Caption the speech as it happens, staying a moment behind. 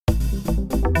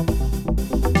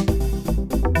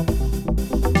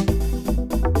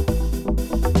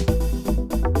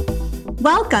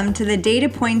Welcome to the Data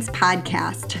Points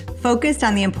podcast. Focused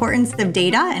on the importance of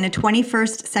data in a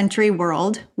 21st century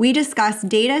world, we discuss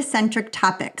data-centric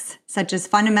topics such as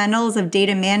fundamentals of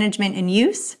data management and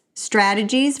use,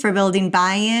 strategies for building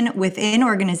buy-in within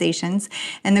organizations,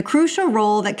 and the crucial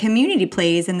role that community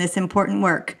plays in this important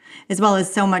work, as well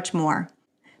as so much more.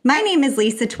 My name is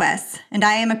Lisa Twiss, and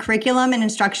I am a curriculum and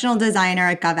instructional designer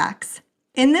at GovX.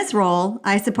 In this role,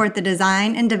 I support the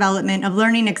design and development of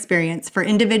learning experience for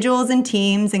individuals and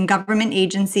teams in government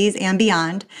agencies and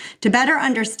beyond to better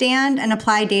understand and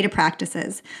apply data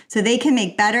practices so they can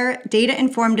make better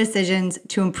data-informed decisions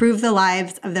to improve the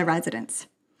lives of their residents.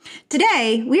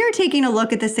 Today, we are taking a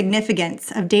look at the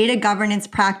significance of data governance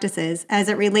practices as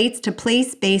it relates to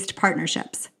place-based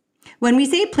partnerships. When we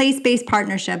say place-based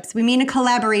partnerships, we mean a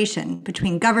collaboration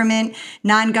between government,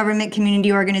 non-government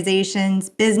community organizations,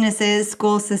 businesses,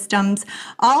 school systems,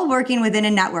 all working within a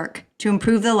network to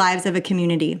improve the lives of a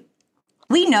community.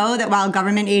 We know that while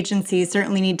government agencies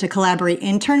certainly need to collaborate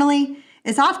internally,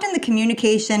 it's often the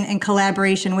communication and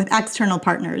collaboration with external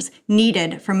partners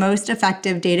needed for most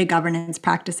effective data governance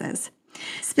practices.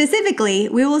 Specifically,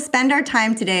 we will spend our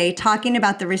time today talking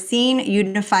about the Racine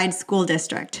Unified School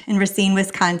District in Racine,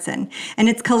 Wisconsin, and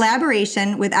its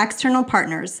collaboration with external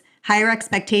partners, Higher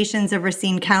Expectations of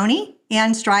Racine County,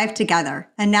 and Strive Together,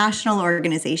 a national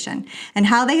organization, and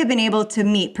how they have been able to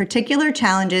meet particular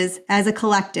challenges as a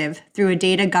collective through a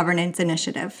data governance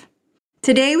initiative.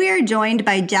 Today, we are joined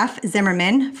by Jeff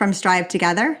Zimmerman from Strive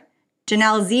Together,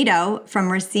 Janelle Zito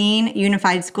from Racine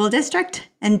Unified School District,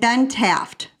 and Ben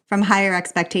Taft from Higher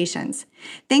Expectations.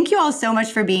 Thank you all so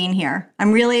much for being here.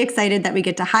 I'm really excited that we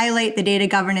get to highlight the data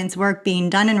governance work being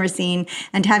done in Racine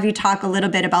and have you talk a little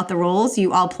bit about the roles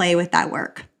you all play with that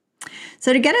work.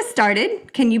 So to get us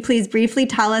started, can you please briefly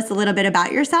tell us a little bit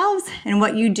about yourselves and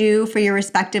what you do for your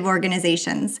respective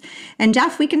organizations? And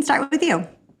Jeff, we can start with you.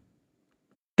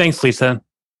 Thanks, Lisa.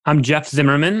 I'm Jeff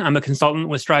Zimmerman. I'm a consultant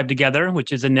with Strive Together,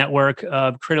 which is a network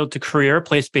of cradle-to-career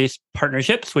place-based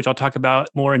partnerships, which I'll talk about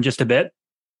more in just a bit.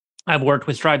 I've worked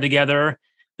with Strive Together,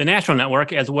 the national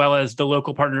network, as well as the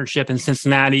local partnership in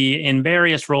Cincinnati in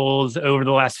various roles over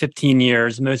the last 15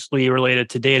 years, mostly related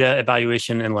to data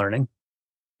evaluation and learning.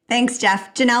 Thanks,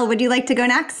 Jeff. Janelle, would you like to go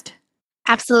next?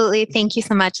 Absolutely. Thank you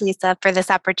so much, Lisa, for this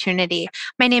opportunity.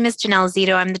 My name is Janelle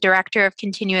Zito. I'm the Director of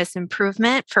Continuous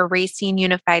Improvement for Racine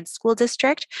Unified School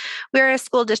District. We're a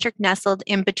school district nestled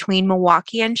in between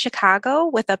Milwaukee and Chicago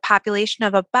with a population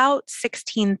of about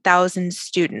 16,000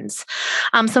 students.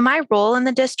 So my role in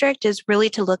the district is really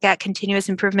to look at continuous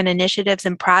improvement initiatives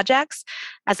and projects.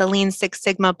 As a Lean Six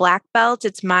Sigma Black Belt,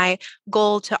 it's my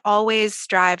goal to always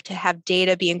strive to have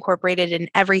data be incorporated in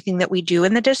everything that we do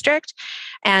in the district,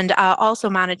 and also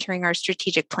monitoring our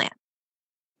strategic plan.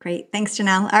 Great. Thanks,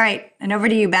 Janelle. All right. And over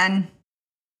to you, Ben.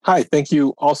 Hi. Thank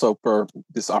you also for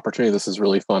this opportunity. This is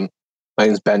really fun. My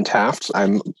name is Ben Taft.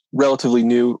 I'm relatively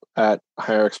new at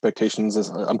Higher Expectations.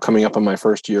 I'm coming up on my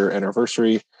first year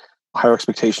anniversary. Higher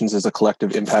Expectations is a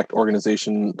collective impact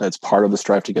organization that's part of the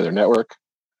Strive Together network.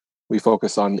 We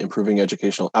focus on improving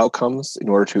educational outcomes in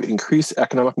order to increase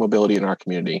economic mobility in our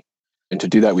community. And to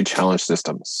do that, we challenge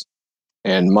systems.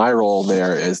 And my role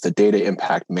there is the data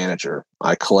impact manager.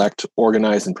 I collect,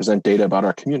 organize, and present data about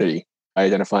our community,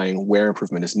 identifying where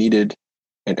improvement is needed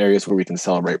and areas where we can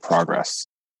celebrate progress.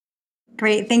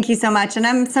 Great. Thank you so much. And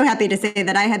I'm so happy to say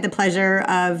that I had the pleasure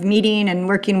of meeting and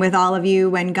working with all of you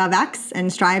when GovX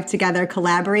and Strive Together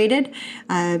collaborated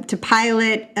to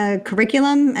pilot a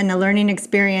curriculum and a learning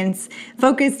experience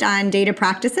focused on data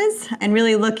practices and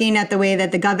really looking at the way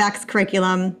that the GovX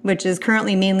curriculum, which is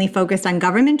currently mainly focused on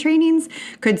government trainings,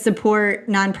 could support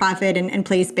nonprofit and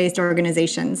place-based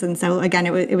organizations. And so again,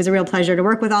 it was a real pleasure to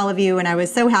work with all of you, and I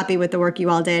was so happy with the work you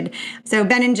all did. So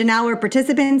Ben and Janelle were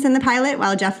participants in the pilot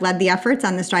while Jeff led the efforts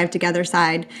on the Strive Together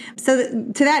side. So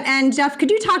to that end, Jeff,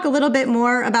 could you talk a little bit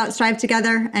more about Strive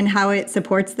Together and how it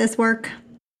supports this work?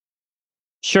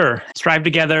 Sure. Strive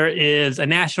Together is a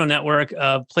national network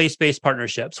of place-based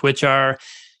partnerships, which are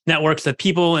networks of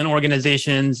people and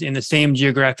organizations in the same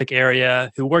geographic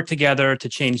area who work together to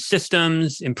change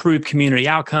systems, improve community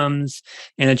outcomes,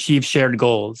 and achieve shared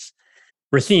goals.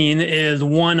 Racine is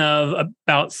one of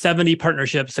about 70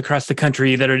 partnerships across the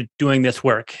country that are doing this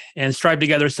work. And Strive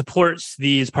Together supports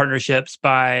these partnerships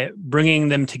by bringing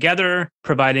them together,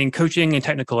 providing coaching and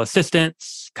technical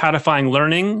assistance, codifying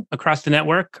learning across the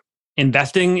network,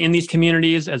 investing in these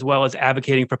communities, as well as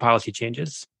advocating for policy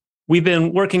changes. We've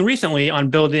been working recently on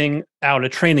building out a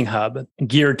training hub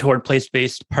geared toward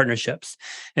place-based partnerships.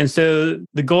 And so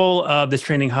the goal of this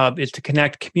training hub is to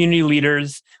connect community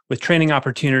leaders with training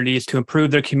opportunities to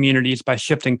improve their communities by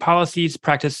shifting policies,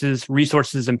 practices,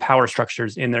 resources, and power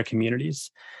structures in their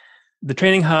communities. The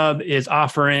training hub is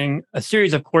offering a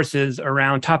series of courses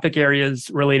around topic areas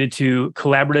related to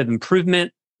collaborative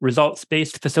improvement,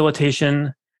 results-based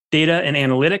facilitation, data and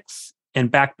analytics, and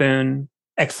backbone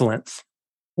excellence.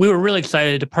 We were really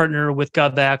excited to partner with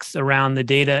GovX around the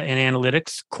data and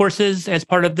analytics courses as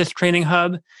part of this training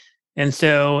hub. And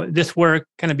so this work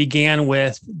kind of began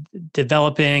with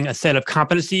developing a set of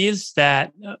competencies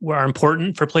that were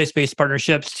important for place-based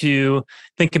partnerships to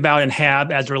think about and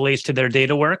have as it relates to their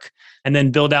data work, and then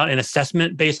build out an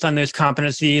assessment based on those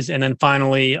competencies, and then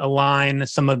finally align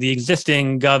some of the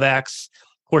existing GovX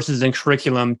courses and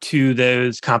curriculum to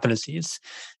those competencies.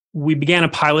 We began a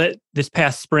pilot this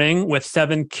past spring with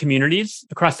 7 communities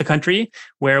across the country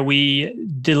where we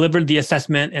delivered the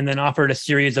assessment and then offered a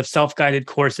series of self-guided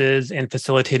courses and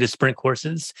facilitated sprint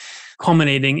courses,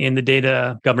 culminating in the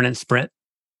data governance sprint.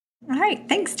 All right.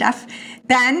 Thanks, Jeff.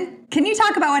 Ben, can you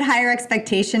talk about what Higher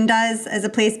Expectation does as a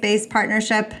place-based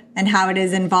partnership and how it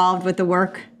is involved with the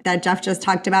work that Jeff just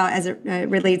talked about as it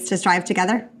relates to Strive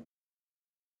Together?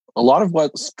 A lot of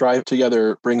what Strive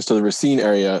Together brings to the Racine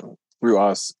area through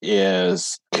us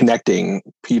is connecting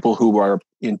people who are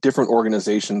in different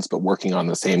organizations but working on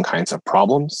the same kinds of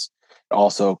problems.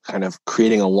 Also kind of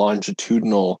creating a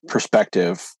longitudinal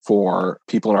perspective for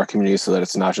people in our community so that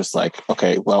it's not just like,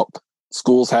 okay, well,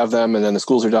 schools have them and then the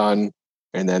schools are done,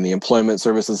 and then the employment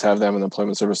services have them and the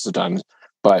employment services are done.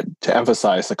 But to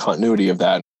emphasize the continuity of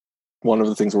that, one of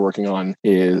the things we're working on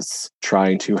is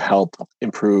trying to help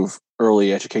improve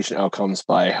early education outcomes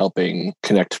by helping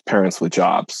connect parents with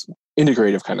jobs.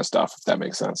 Integrative kind of stuff, if that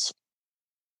makes sense.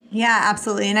 Yeah,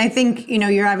 absolutely. And I think,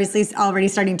 you're obviously already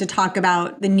starting to talk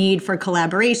about the need for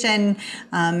collaboration.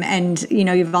 And,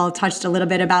 you've all touched a little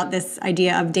bit about this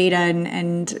idea of data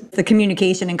and the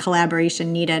communication and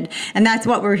collaboration needed. And that's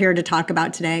what we're here to talk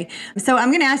about today. So I'm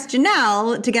going to ask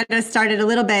Janelle to get us started a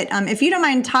little bit. If you don't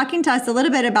mind talking to us a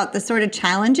little bit about the sort of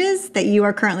challenges that you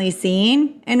are currently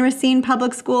seeing in Racine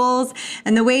Public Schools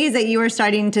and the ways that you are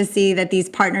starting to see that these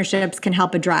partnerships can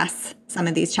help address some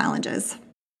of these challenges.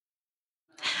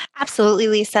 Absolutely,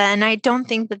 Lisa. And I don't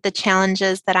think that the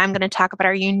challenges that I'm going to talk about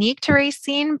are unique to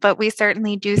Racine, but we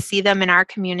certainly do see them in our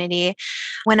community.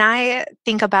 When I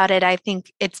think about it, I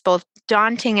think it's both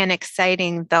daunting and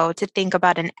exciting, though, to think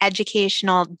about an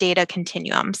educational data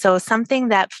continuum. So something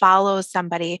that follows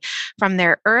somebody from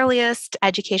their earliest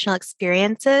educational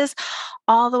experiences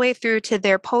all the way through to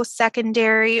their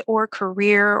post-secondary or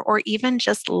career or even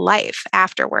just life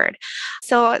afterward.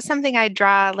 So something I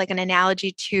draw like an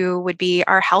analogy to would be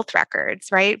our health records,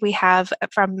 right? We have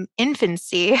from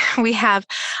infancy, we have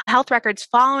health records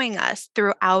following us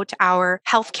throughout our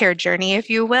healthcare journey, if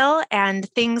you will, and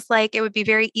things like it would be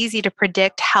very easy to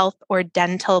predict health or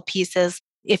dental pieces.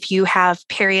 If you have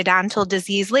periodontal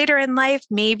disease later in life,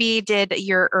 maybe did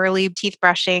your early teeth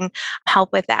brushing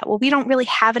help with that? Well, we don't really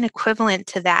have an equivalent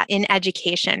to that in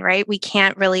education, right? We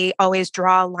can't really always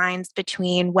draw lines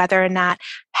between whether or not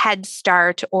Head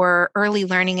Start or early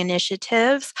learning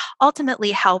initiatives ultimately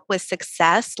help with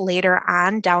success later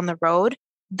on down the road.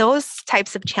 Those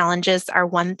types of challenges are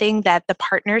one thing that the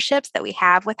partnerships that we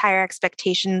have with Higher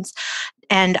Expectations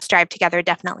and Strive Together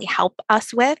definitely help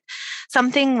us with.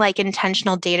 Something like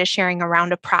intentional data sharing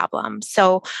around a problem.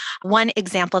 So one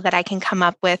example that I can come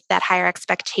up with that Higher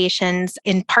Expectations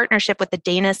in partnership with the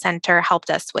Dana Center helped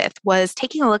us with was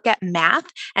taking a look at math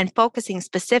and focusing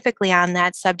specifically on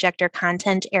that subject or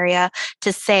content area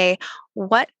to say,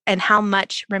 what and how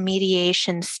much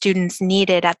remediation students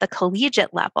needed at the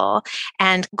collegiate level,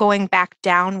 and going back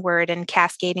downward and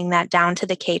cascading that down to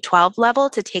the K-12 level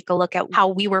to take a look at how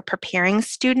we were preparing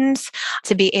students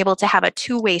to be able to have a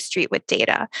two-way street with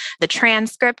data. The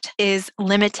transcript is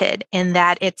limited in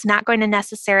that it's not going to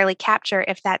necessarily capture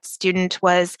if that student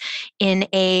was in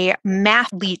a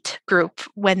mathlete group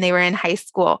when they were in high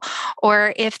school,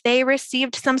 or if they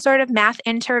received some sort of math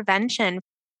intervention.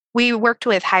 We worked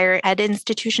with higher ed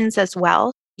institutions as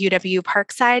well. UW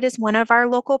Parkside is one of our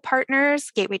local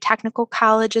partners. Gateway Technical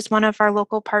College is one of our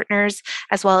local partners,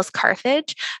 as well as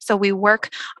Carthage. So we work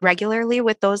regularly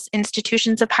with those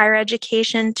institutions of higher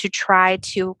education to try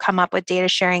to come up with data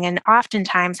sharing. And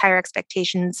oftentimes, Higher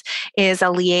Expectations is a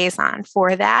liaison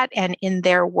for that. And in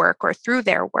their work or through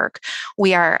their work,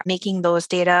 we are making those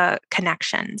data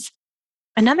connections.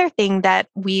 Another thing that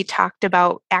we talked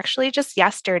about actually just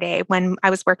yesterday when I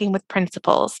was working with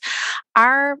principals,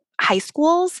 our high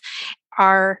schools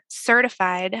are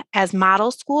certified as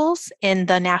model schools in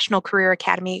the National Career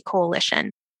Academy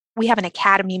Coalition. We have an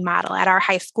academy model at our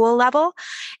high school level.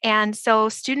 And so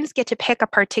students get to pick a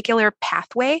particular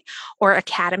pathway or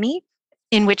academy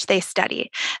in which they study.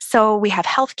 So we have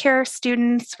healthcare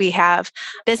students, we have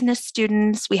business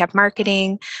students, we have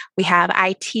marketing, we have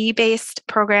IT-based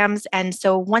programs. And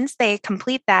so once they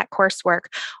complete that coursework,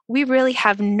 we really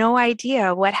have no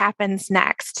idea what happens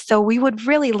next. So we would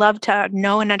really love to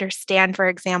know and understand, for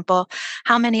example,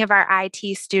 how many of our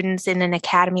IT students in an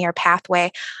academy or pathway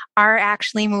are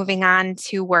actually moving on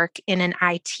to work in an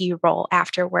IT role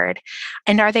afterward.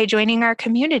 And are they joining our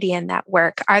community in that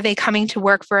work? Are they coming to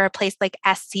work for a place like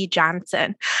SC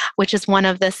Johnson, which is one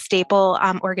of the staple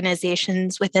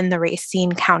organizations within the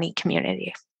Racine County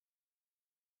community?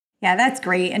 Yeah, that's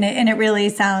great. And it really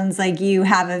sounds like you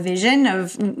have a vision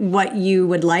of what you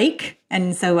would like.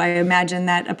 And so I imagine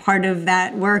that a part of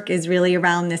that work is really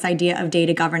around this idea of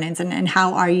data governance and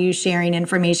how are you sharing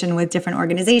information with different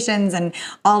organizations and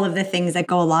all of the things that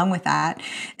go along with that.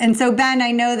 And so, Ben,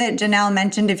 I know that Janelle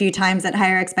mentioned a few times that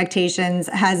Higher Expectations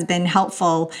has been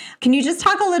helpful. Can you just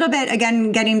talk a little bit,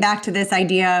 again, getting back to this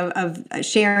idea of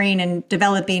sharing and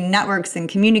developing networks and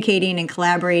communicating and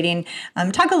collaborating,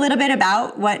 talk a little bit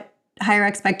about what Higher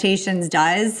Expectations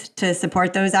does to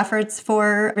support those efforts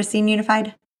for Racine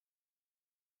Unified?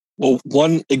 Well,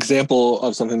 one example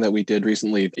of something that we did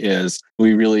recently is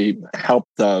we really helped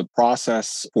the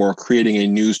process for creating a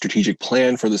new strategic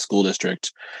plan for the school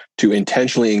district to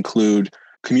intentionally include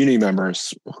community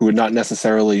members who would not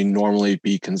necessarily normally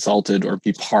be consulted or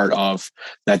be part of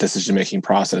that decision-making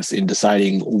process in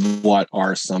deciding what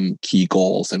are some key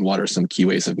goals and what are some key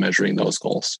ways of measuring those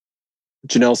goals.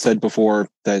 Janelle said before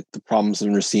that the problems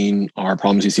in Racine are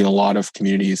problems you see in a lot of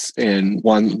communities. And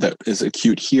one that is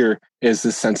acute here is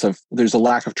this sense of there's a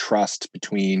lack of trust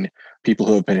between people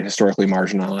who have been historically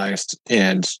marginalized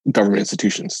and government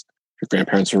institutions. Your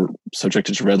grandparents were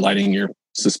subjected to redlining, you're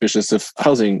suspicious of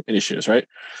housing issues, right?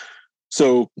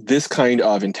 So this kind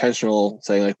of intentional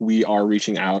saying, like, we are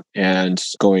reaching out and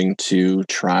going to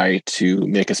try to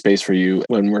make a space for you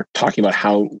when we're talking about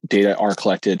how data are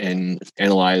collected and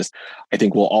analyzed, I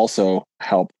think will also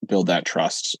help build that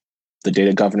trust. The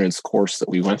data governance course that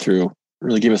we went through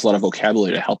really gave us a lot of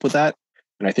vocabulary to help with that.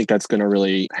 And I think that's going to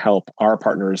really help our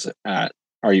partners at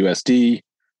RUSD,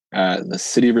 the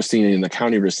city of Racine and the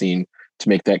county of Racine to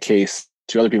make that case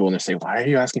to other people, and they say, why are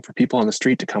you asking for people on the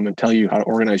street to come and tell you how to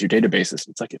organize your databases?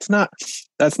 It's like,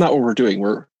 that's not what we're doing.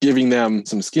 We're giving them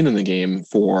some skin in the game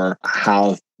for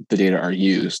how the data are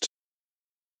used.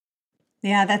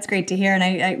 Yeah, that's great to hear.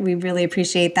 And we really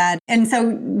appreciate that. And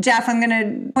so, Jeff, I'm going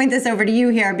to point this over to you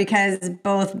here because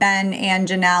both Ben and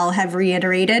Janelle have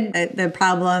reiterated that the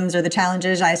problems or the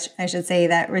challenges, I should say,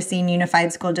 that Racine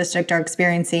Unified School District are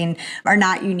experiencing are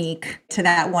not unique to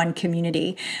that one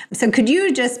community. So could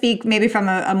you just speak maybe from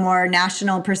a more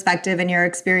national perspective in your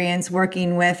experience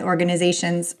working with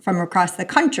organizations from across the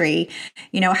country?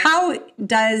 How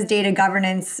does data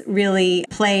governance really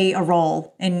play a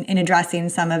role in addressing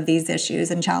some of these issues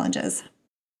and challenges?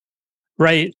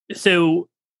 Right. So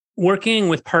working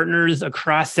with partners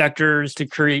across sectors to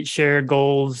create shared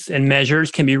goals and measures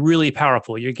can be really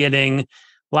powerful. You're getting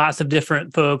lots of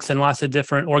different folks and lots of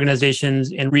different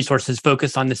organizations and resources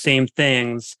focused on the same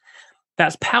things.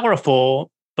 That's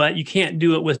powerful, but you can't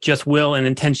do it with just will and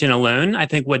intention alone. I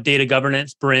think what data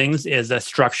governance brings is a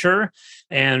structure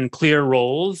and clear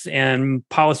roles and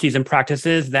policies and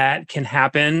practices that can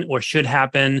happen or should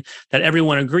happen that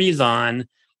everyone agrees on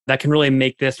that can really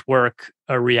make this work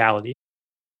a reality.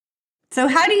 So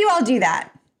how do you all do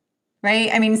that?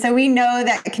 Right? I mean, so we know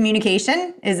that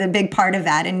communication is a big part of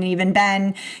that. And even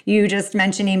Ben, you just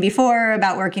mentioning before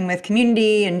about working with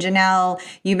community, and Janelle,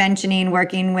 you mentioning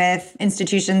working with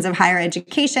institutions of higher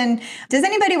education. Does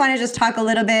anybody want to just talk a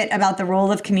little bit about the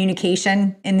role of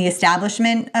communication in the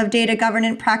establishment of data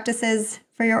governance practices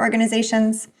for your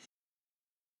organizations?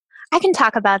 I can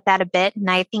talk about that a bit.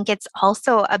 And I think it's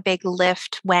also a big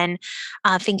lift when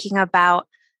thinking about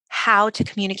how to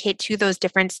communicate to those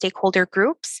different stakeholder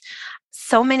groups.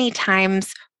 So many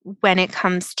times when it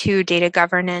comes to data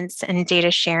governance and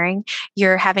data sharing,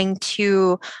 you're having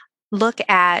to look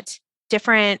at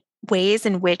different ways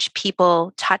in which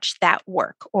people touch that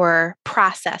work or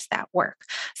process that work.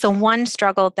 So one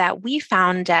struggle that we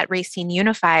found at Racine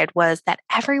Unified was that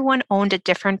everyone owned a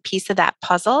different piece of that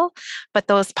puzzle, but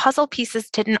those puzzle pieces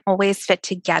didn't always fit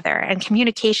together. And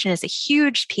communication is a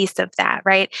huge piece of that,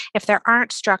 right? If there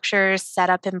aren't structures set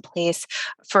up in place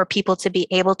for people to be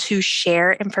able to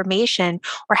share information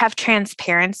or have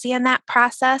transparency in that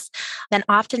process, then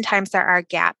oftentimes there are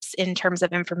gaps in terms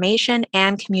of information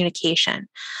and communication.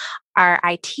 Our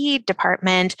IT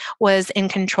department was in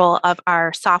control of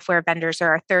our software vendors or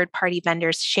our third-party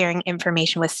vendors sharing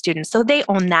information with students. So they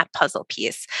own that puzzle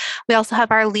piece. We also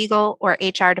have our legal or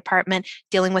HR department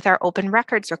dealing with our open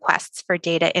records requests for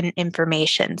data and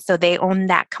information. So they own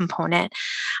that component.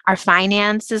 Our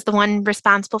finance is the one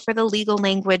responsible for the legal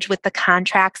language with the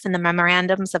contracts and the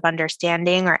memorandums of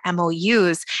understanding or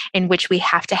MOUs in which we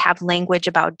have to have language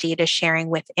about data sharing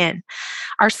within.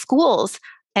 Our schools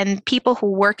and people who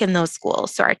work in those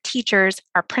schools, so our teachers,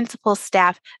 our principal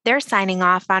staff, they're signing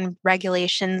off on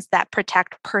regulations that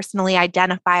protect personally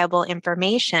identifiable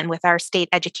information with our state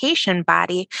education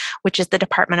body, which is the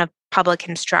Department of Public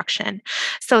Instruction.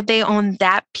 So they own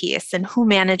that piece and who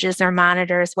manages or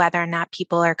monitors whether or not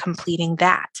people are completing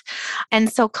that. And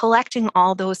so collecting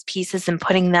all those pieces and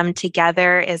putting them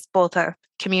together is both a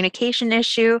communication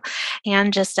issue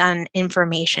and just an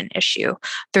information issue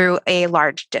through a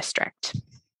large district.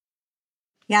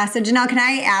 Yeah. So Janelle, can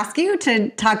I ask you to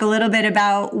talk a little bit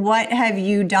about what have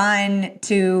you done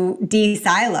to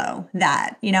de-silo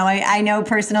that? I know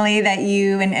personally that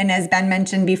you, and as Ben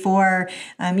mentioned before,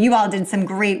 you all did some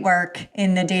great work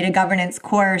in the data governance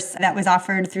course that was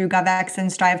offered through GovX and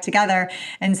Strive Together.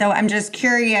 And so I'm just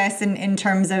curious in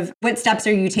terms of what steps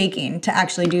are you taking to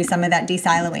actually do some of that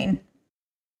de-siloing?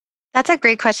 That's a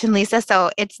great question, Lisa.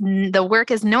 So the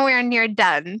work is nowhere near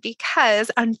done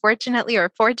because unfortunately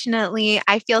or fortunately,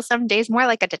 I feel some days more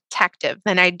like a detective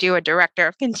than I do a director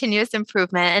of continuous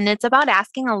improvement. And it's about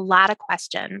asking a lot of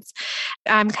questions.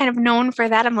 I'm kind of known for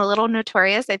that. I'm a little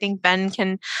notorious. I think Ben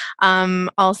can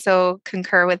also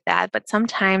concur with that. But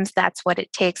sometimes that's what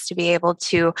it takes to be able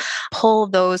to pull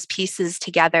those pieces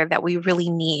together that we really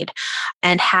need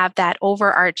and have that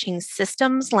overarching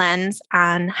systems lens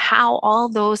on how all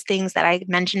those things that I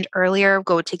mentioned earlier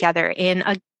go together in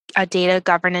a data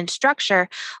governance structure,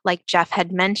 like Jeff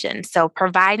had mentioned. So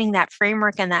providing that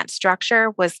framework and that structure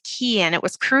was key, and it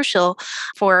was crucial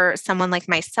for someone like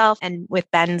myself and with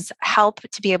Ben's help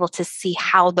to be able to see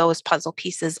how those puzzle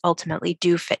pieces ultimately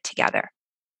do fit together.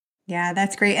 Yeah,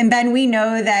 that's great. And Ben, we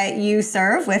know that you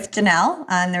serve with Janelle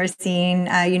on the Racine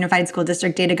Unified School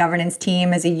District Data Governance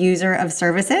Team as a user of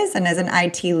services and as an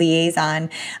IT liaison.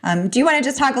 Do you want to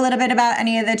just talk a little bit about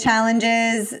any of the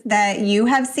challenges that you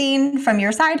have seen from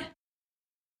your side?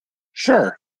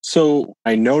 Sure. So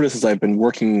I noticed as I've been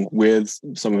working with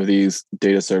some of these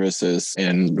data services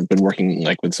and been working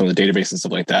like with some of the databases and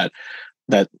stuff like that,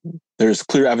 that there's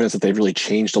clear evidence that they've really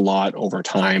changed a lot over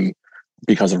time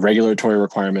because of regulatory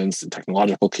requirements and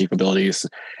technological capabilities.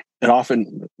 It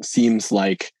often seems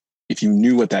like if you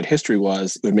knew what that history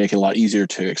was, it would make it a lot easier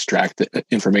to extract the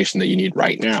information that you need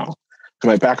right now. So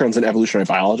my background's an evolutionary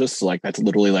biologist, so like that's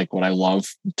literally like what I love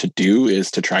to do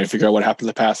is to try to figure out what happened in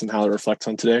the past and how it reflects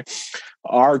on today.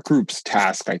 Our group's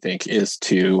task, I think, is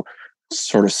to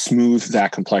sort of smooth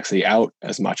that complexity out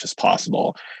as much as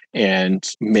possible and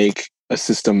make a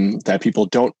system that people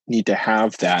don't need to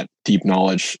have that deep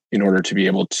knowledge in order to be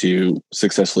able to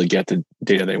successfully get the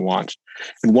data they want.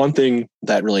 And one thing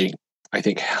that really, I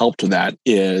think, helped with that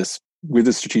is with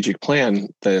the strategic plan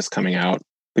that is coming out,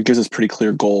 it gives us pretty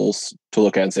clear goals to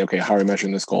look at and say, okay, how are we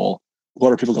measuring this goal?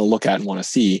 What are people going to look at and want to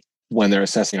see when they're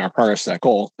assessing our progress to that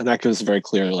goal? And that gives us very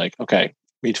clear, like, okay,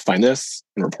 we need to find this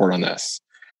and report on this.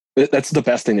 That's the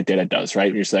best thing that data does,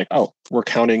 right? You're just like, oh, we're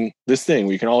counting this thing.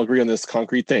 We can all agree on this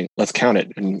concrete thing. Let's count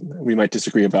it. And we might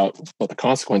disagree about what the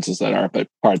consequences that are, but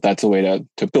that's a way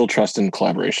to build trust and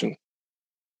collaboration.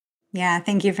 Yeah,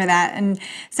 thank you for that. And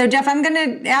so, Jeff, I'm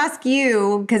going to ask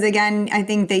you, because again, I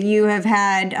think that you have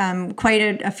had quite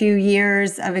a few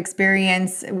years of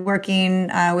experience working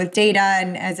with data,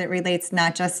 and as it relates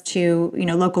not just to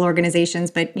local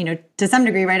organizations, but to some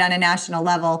degree, right on a national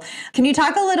level. Can you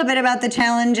talk a little bit about the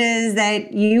challenges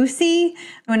that you see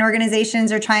when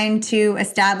organizations are trying to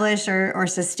establish or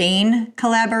sustain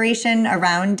collaboration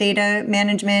around data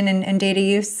management and data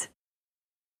use?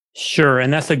 Sure,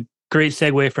 and that's a great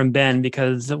segue from Ben,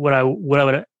 because what I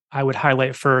would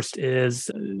highlight first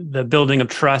is the building of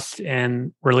trust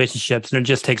and relationships, and it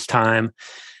just takes time.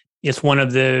 It's one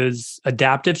of those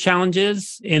adaptive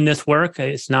challenges in this work.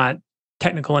 It's not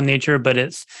technical in nature, but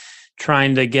it's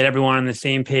trying to get everyone on the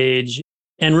same page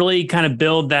and really kind of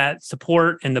build that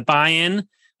support and the buy-in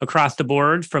across the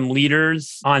board from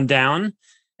leaders on down.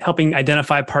 Helping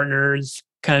identify partners,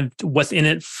 kind of what's in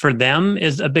it for them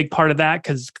is a big part of that,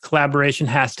 because collaboration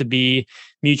has to be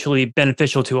mutually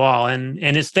beneficial to all. And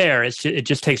it's there. It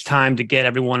just takes time to get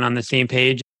everyone on the same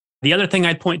page. The other thing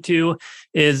I'd point to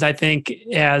is, I think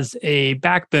as a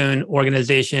backbone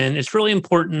organization, it's really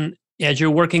important as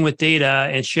you're working with data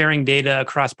and sharing data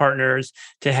across partners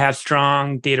to have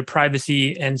strong data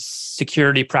privacy and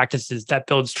security practices that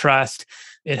builds trust.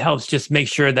 It helps just make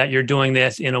sure that you're doing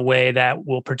this in a way that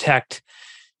will protect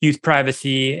youth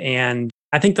privacy. And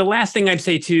I think the last thing I'd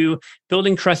say too,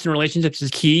 building trust and relationships is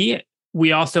key.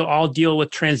 We also all deal with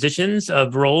transitions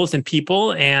of roles and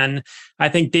people. And I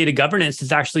think data governance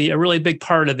is actually a really big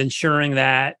part of ensuring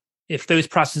that if those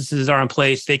processes are in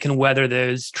place, they can weather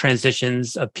those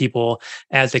transitions of people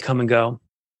as they come and go.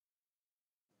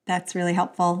 That's really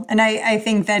helpful. And I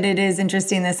think that it is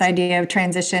interesting, this idea of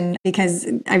transition, because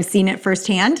I've seen it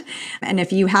firsthand. And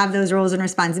if you have those roles and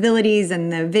responsibilities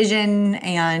and the vision,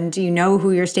 and you know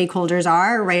who your stakeholders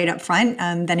are right up front,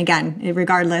 then again,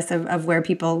 regardless of where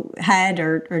people head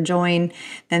or join,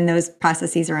 then those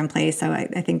processes are in place. So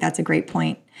I think that's a great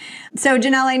point. So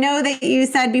Janelle, I know that you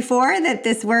said before that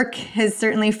this work is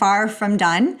certainly far from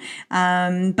done.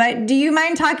 But do you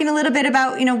mind talking a little bit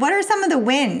about, what are some of the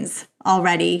wins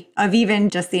already of even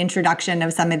just the introduction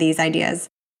of some of these ideas?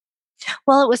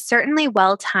 Well, it was certainly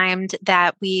well-timed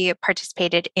that we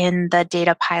participated in the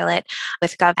data pilot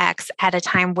with GovX at a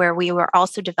time where we were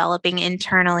also developing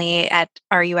internally at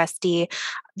RUSD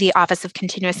the Office of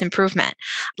Continuous Improvement.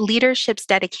 Leadership's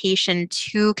dedication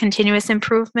to continuous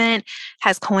improvement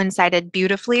has coincided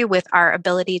beautifully with our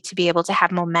ability to be able to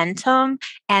have momentum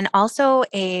and also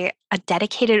a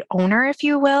dedicated owner, if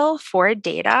you will, for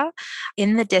data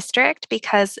in the district,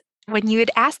 because when you had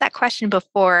asked that question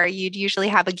before, you'd usually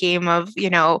have a game of,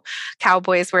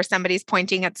 cowboys where somebody's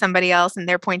pointing at somebody else and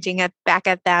they're pointing back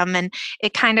at them. And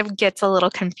it kind of gets a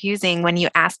little confusing when you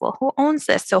ask, well, who owns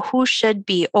this? So who should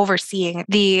be overseeing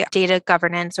the data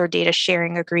governance or data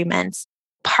sharing agreements?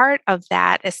 Part of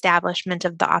that establishment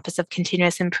of the Office of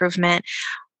Continuous Improvement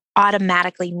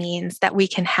automatically means that we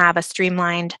can have a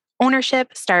streamlined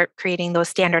ownership, start creating those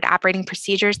standard operating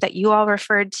procedures that you all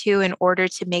referred to in order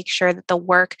to make sure that the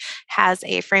work has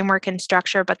a framework and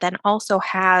structure, but then also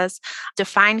has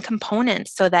defined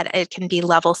components so that it can be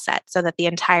level set, so that the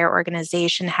entire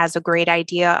organization has a great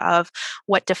idea of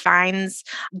what defines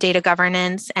data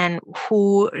governance and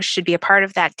who should be a part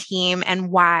of that team and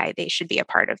why they should be a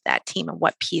part of that team and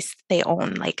what piece they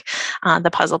own, like the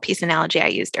puzzle piece analogy I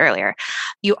used earlier.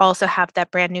 You also have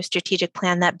that brand new strategic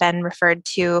plan that Ben referred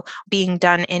to, being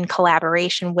done in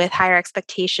collaboration with Higher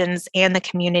Expectations and the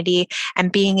community, and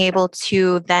being able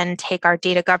to then take our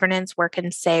data governance work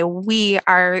and say, we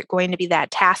are going to be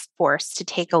that task force to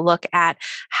take a look at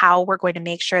how we're going to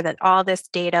make sure that all this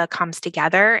data comes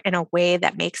together in a way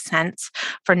that makes sense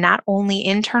for not only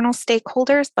internal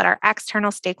stakeholders, but our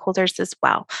external stakeholders as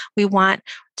well. We want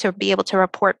to be able to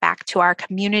report back to our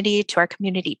community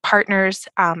partners,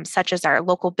 such as our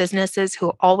local businesses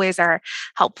who always are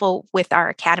helpful with our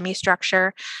academy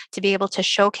structure, to be able to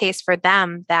showcase for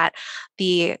them that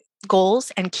the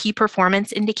goals and key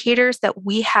performance indicators that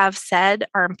we have said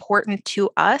are important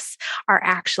to us are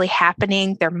actually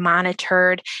happening, they're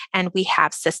monitored, and we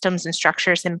have systems and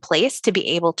structures in place to be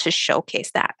able to showcase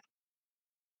that.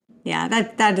 Yeah,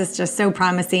 that is just so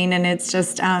promising, and it's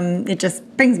just it just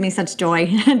brings me such joy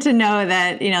to know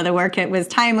that the work was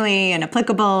timely and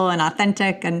applicable and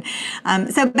authentic. And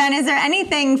so, Ben, is there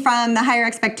anything from the Higher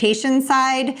Expectations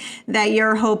side that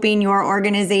you're hoping your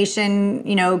organization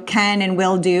can and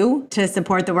will do to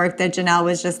support the work that Janelle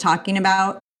was just talking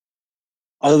about?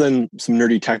 Other than some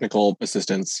nerdy technical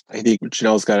assistance, I think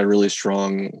Janelle's got a really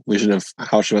strong vision of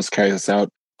how she wants to carry this out.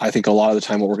 I think a lot of the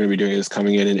time what we're going to be doing is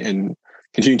coming in and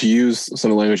continue to use some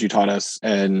of the language you taught us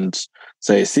and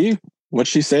say, see, what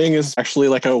she's saying is actually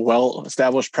like a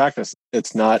well-established practice.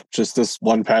 It's not just this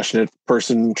one passionate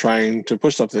person trying to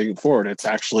push something forward. It's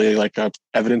actually like a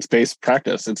evidence-based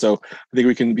practice. And so I think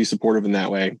we can be supportive in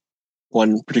that way.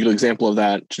 One particular example of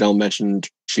that, Janelle mentioned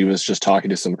she was just talking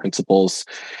to some principals,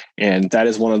 and that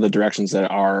is one of the directions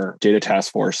that our data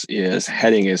task force is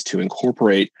heading, is to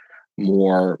incorporate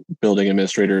more building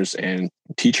administrators and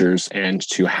teachers and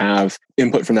to have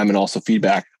input from them and also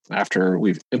feedback after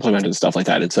we've implemented stuff like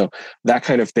that. And so that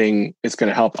kind of thing is going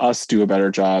to help us do a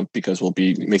better job because we'll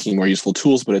be making more useful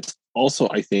tools, but it's also,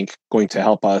 I think, going to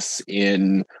help us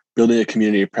in building a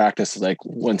community of practice, like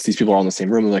once these people are all in the same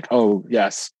room, like, oh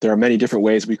yes, there are many different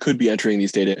ways we could be entering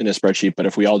these data in a spreadsheet, but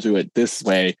if we all do it this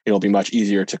way, it'll be much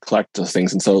easier to collect those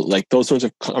things. And so like those sorts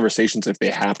of conversations, if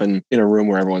they happen in a room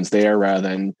where everyone's there rather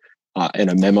than in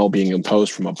a memo being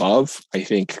imposed from above, I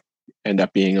think end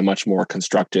up being a much more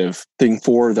constructive thing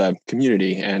for the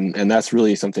community. And that's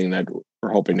really something that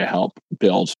we're hoping to help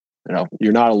build.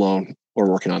 You're not alone. We're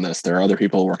working on this. There are other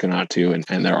people working on it too,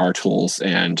 and there are tools,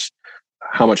 and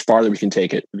how much farther we can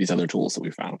take it with these other tools that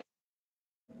we found.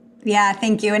 Yeah,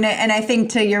 thank you. And I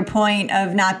think to your point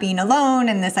of not being alone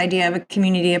and this idea of a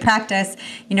community of practice,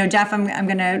 Jeff, I'm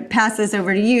going to pass this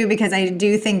over to you because I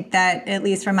do think that, at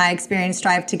least from my experience,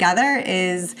 Strive Together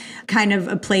is kind of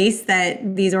a place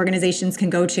that these organizations can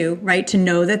go to, right, to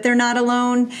know that they're not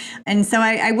alone. And so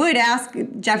I would ask,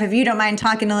 Jeff, if you don't mind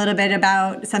talking a little bit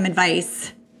about some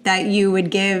advice that you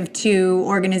would give to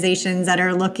organizations that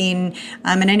are looking,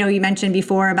 and I know you mentioned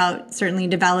before about certainly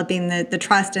developing the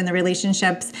trust and the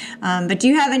relationships, but do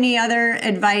you have any other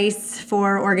advice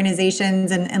for organizations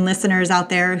and listeners out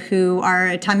there who are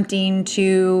attempting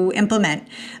to implement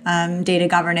data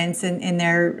governance in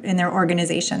their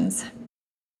organizations?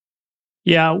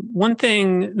 Yeah, one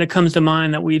thing that comes to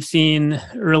mind that we've seen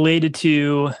related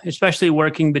to, especially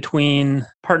working between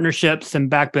partnerships and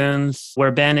backbones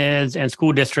where Ben is and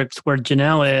school districts where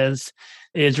Janelle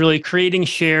is really creating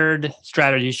shared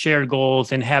strategies, shared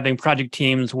goals, and having project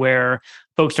teams where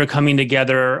folks are coming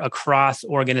together across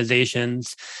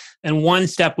organizations. And one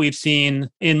step we've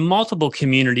seen in multiple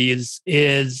communities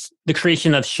is the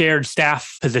creation of shared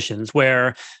staff positions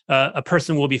where a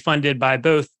person will be funded by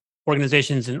both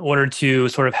organizations in order to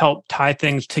sort of help tie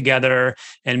things together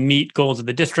and meet goals of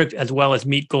the district as well as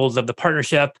meet goals of the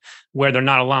partnership where they're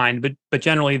not aligned, but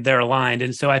generally they're aligned.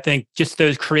 And so I think just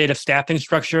those creative staffing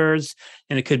structures,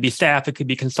 and it could be staff, it could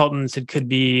be consultants, it could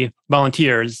be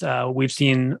volunteers. We've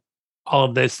seen all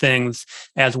of those things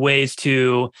as ways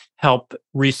to help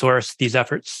resource these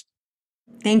efforts.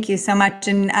 Thank you so much.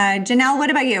 And Janelle, what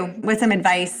about you? What's some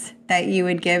advice that you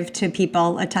would give to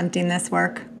people attempting this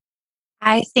work?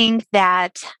 I think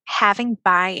that having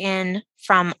buy-in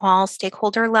from all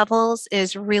stakeholder levels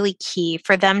is really key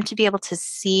for them to be able to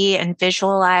see and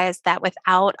visualize that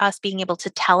without us being able to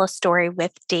tell a story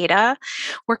with data,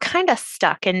 we're kind of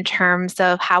stuck in terms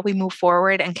of how we move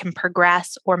forward and can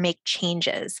progress or make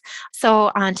changes.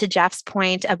 So on to Jeff's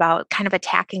point about kind of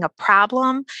attacking a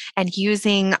problem and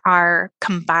using our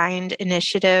combined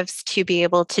initiatives to be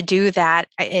able to do that,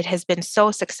 it has been so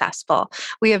successful.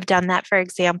 We have done that, for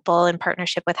example, in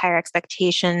partnership with Higher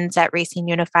Expectations at Racine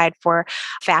Unified for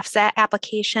FAFSA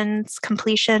applications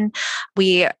completion.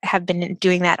 We have been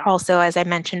doing that also, as I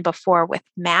mentioned before, with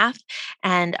math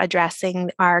and addressing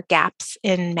our gaps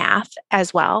in math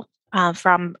as well,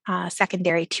 from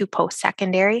secondary to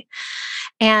post-secondary.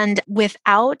 And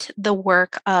without the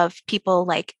work of people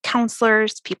like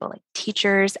counselors, people like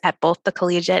teachers at both the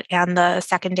collegiate and the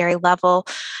secondary level,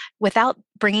 without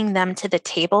bringing them to the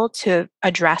table to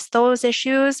address those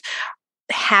issues,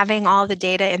 having all the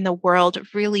data in the world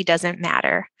really doesn't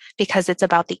matter because it's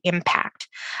about the impact.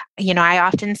 I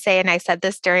often say, and I said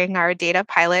this during our data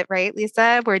pilot, right,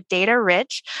 Lisa, we're data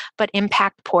rich, but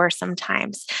impact poor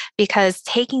sometimes, because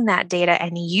taking that data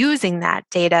and using that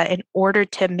data in order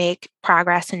to make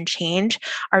progress and change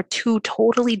are two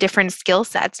totally different skill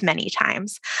sets many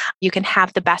times. You can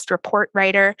have the best report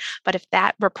writer, but if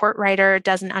that report writer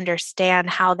doesn't understand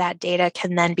how that data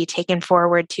can then be taken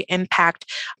forward to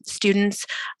impact students,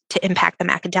 to impact them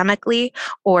academically,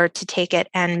 or to take it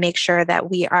and make sure that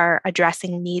we are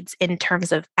addressing needs in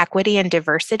terms of equity and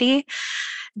diversity,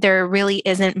 there really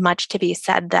isn't much to be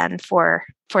said then for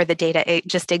the data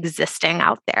just existing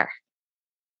out there.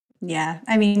 Yeah,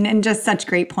 and just such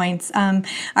great points. All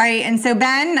right, and so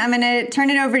Ben, I'm going to turn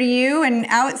it over to you. And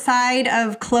outside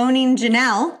of cloning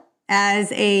Janelle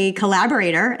as a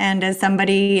collaborator and as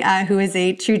somebody who is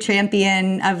a true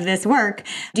champion of this work,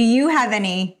 do you have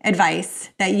any advice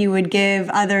that you would give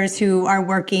others who are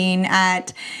working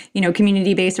at,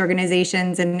 community-based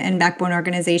organizations and backbone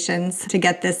organizations to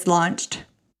get this launched?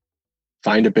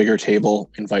 Find a bigger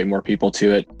table, invite more people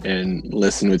to it, and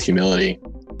listen with humility.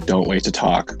 Don't wait to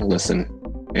talk, listen.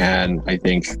 And I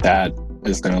think that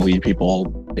is going to lead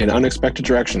people in unexpected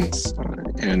directions.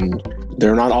 And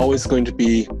they're not always going to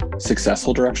be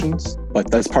successful directions,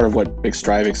 but that's part of what makes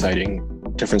Strive exciting.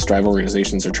 Different Strive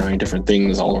organizations are trying different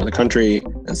things all over the country,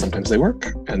 and sometimes they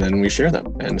work, and then we share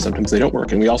them, and sometimes they don't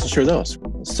work, and we also share those.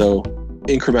 So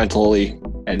incrementally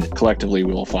and collectively,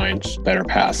 we will find better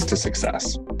paths to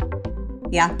success.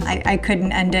 Yeah, I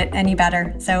couldn't end it any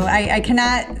better. So I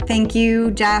cannot thank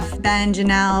you, Jeff, Ben,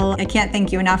 Janelle. I can't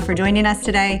thank you enough for joining us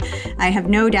today. I have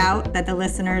no doubt that the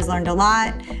listeners learned a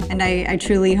lot, and I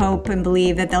truly hope and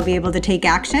believe that they'll be able to take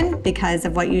action because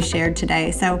of what you shared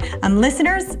today. So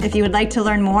listeners, if you would like to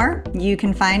learn more, you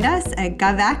can find us at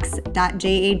govx.jhu.edu.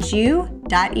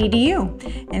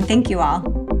 And thank you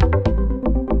all.